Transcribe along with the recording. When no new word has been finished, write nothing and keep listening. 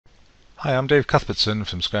Hi, I'm Dave Cuthbertson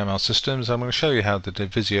from SquareMile Systems. I'm going to show you how the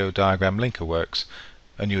Visio diagram linker works,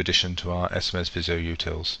 a new addition to our SMS Visio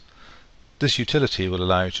Utils. This utility will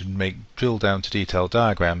allow you to drill down to detail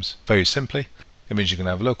diagrams very simply. It means you can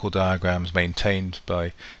have local diagrams maintained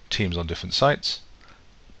by teams on different sites,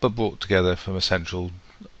 but brought together from a central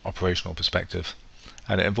operational perspective.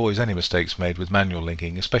 And it avoids any mistakes made with manual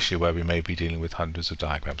linking, especially where we may be dealing with hundreds of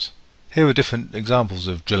diagrams. Here are different examples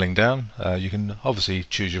of drilling down. You can obviously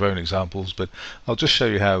choose your own examples, but I'll just show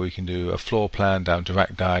you how we can do a floor plan down to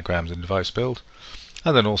rack diagrams in device build,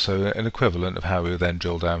 and then also an equivalent of how we then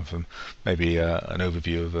drill down from maybe an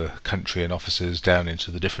overview of a country and offices down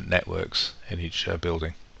into the different networks in each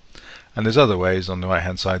building. And there's other ways. On the right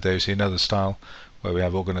hand side there you see another style where we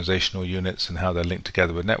have organizational units and how they're linked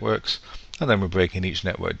together with networks, and then we're breaking each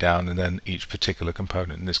network down and then each particular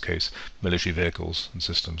component, in this case military vehicles and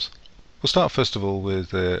systems. We'll start first of all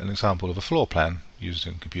with an example of a floor plan used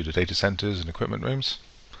in computer data centers and equipment rooms.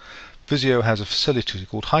 Visio has a facility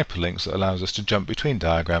called hyperlinks that allows us to jump between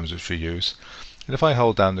diagrams which we use, and if I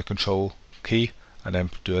hold down the control key and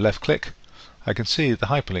then do a left click, I can see the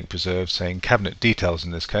hyperlink preserved saying cabinet details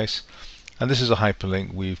in this case, and this is a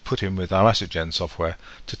hyperlink we've put in with our AssetGen software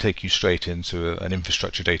to take you straight into an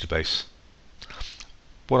infrastructure database.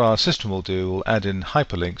 What our system will do will add in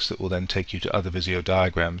hyperlinks that will then take you to other Visio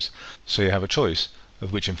diagrams, so you have a choice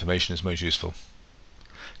of which information is most useful.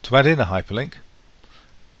 To add in a hyperlink,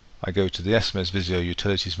 I go to the SMS Visio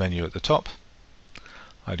Utilities menu at the top.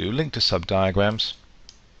 I do link to subdiagrams,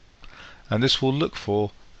 and this will look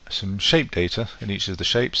for some shape data in each of the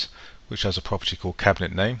shapes, which has a property called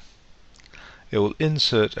cabinet name. It will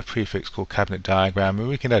insert a prefix called cabinet diagram, and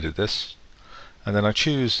we can edit this, and then I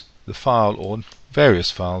choose the file or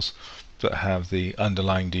various files that have the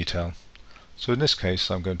underlying detail. So in this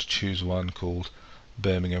case I'm going to choose one called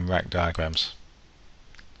Birmingham Rack Diagrams.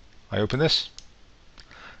 I open this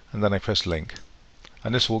and then I press link,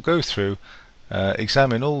 and this will go through,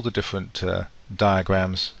 examine all the different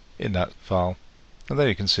diagrams in that file, and there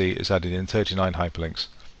you can see it's added in 39 hyperlinks.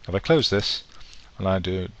 If I close this and I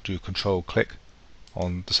do control click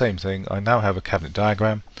on the same thing, I now have a cabinet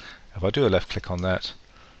diagram. If I do a left click on that,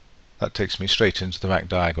 that takes me straight into the rack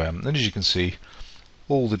diagram, and as you can see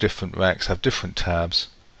all the different racks have different tabs,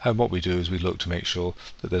 and what we do is we look to make sure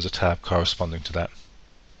that there's a tab corresponding to that.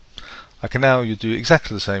 I can now do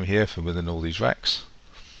exactly the same here from within all these racks.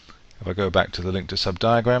 If I go back to the link to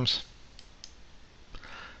subdiagrams,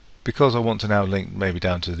 because I want to now link maybe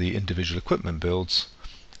down to the individual equipment builds,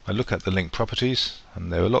 I look at the link properties,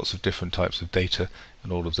 and there are lots of different types of data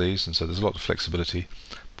in all of these, and so there's a lot of flexibility.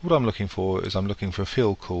 But what I'm looking for is I'm looking for a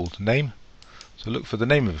field called name. So look for the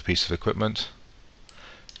name of a piece of equipment,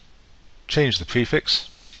 change the prefix,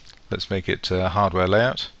 let's make it hardware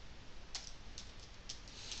layout,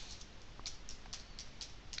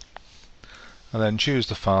 and then choose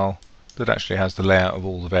the file that actually has the layout of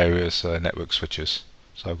all the various network switches.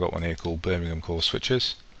 So I've got one here called Birmingham Core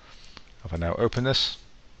Switches. If I now open this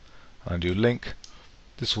and do link,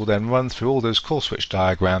 this will then run through all those core switch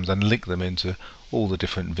diagrams and link them into all the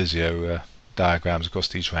different Visio diagrams across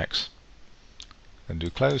these racks. Then do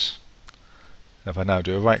close. And if I now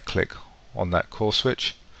do a right click on that core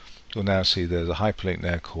switch, you'll now see there's a hyperlink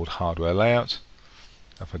there called hardware layout.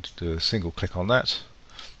 If I do a single click on that,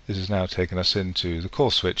 this has now taken us into the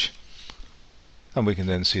core switch, and we can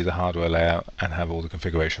then see the hardware layout and have all the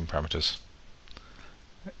configuration parameters.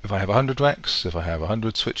 If I have 100 racks, if I have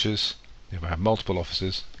 100 switches, if I have multiple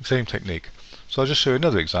offices, same technique. So I'll just show you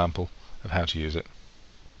another example of how to use it.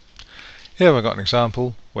 Here I've got an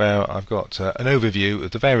example where I've got an overview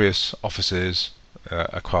of the various offices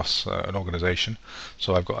across an organization.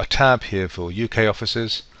 So I've got a tab here for UK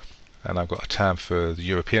offices, and I've got a tab for the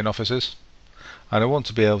European offices, and I want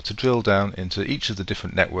to be able to drill down into each of the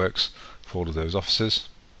different networks for all of those offices.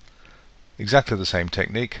 Exactly the same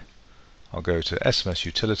technique. I'll go to SMS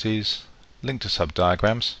Utilities, link to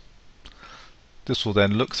subdiagrams. This will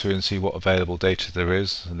then look through and see what available data there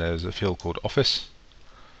is, and there's a field called Office.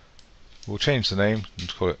 We'll change the name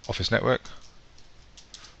and call it Office Network,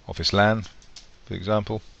 Office LAN for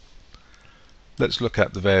example. Let's look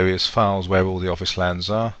at the various files where all the Office LANs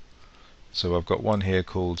are. So I've got one here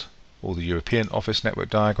called all the European Office Network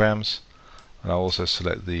Diagrams, and I'll also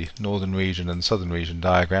select the Northern Region and Southern Region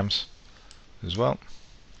diagrams as well.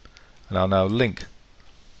 And I'll now link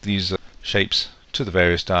these shapes to the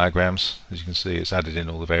various diagrams. As you can see, it's added in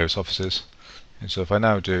all the various offices. And so if I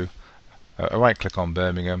now do a right click on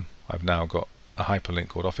Birmingham, I've now got a hyperlink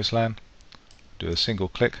called Office LAN. Do a single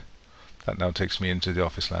click, that now takes me into the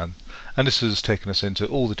Office LAN, and this has taken us into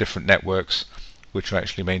all the different networks which are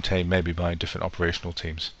actually maintained maybe by different operational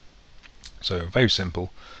teams. So very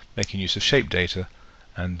simple, making use of shape data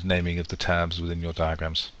and naming of the tabs within your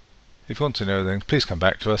diagrams. If you want to know, then please come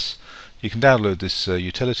back to us. You can download this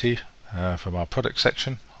utility from our product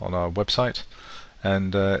section on our website,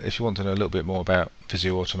 and if you want to know a little bit more about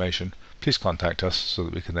Visio automation, please contact us so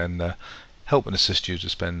that we can then help and assist you to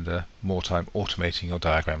spend more time automating your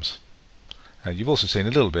diagrams. You've also seen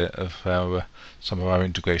a little bit of how some of our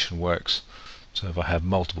integration works. So if I have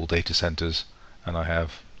multiple data centers and I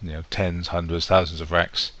have tens, hundreds, thousands of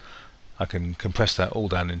racks, I can compress that all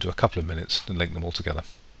down into a couple of minutes and link them all together.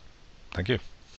 Thank you.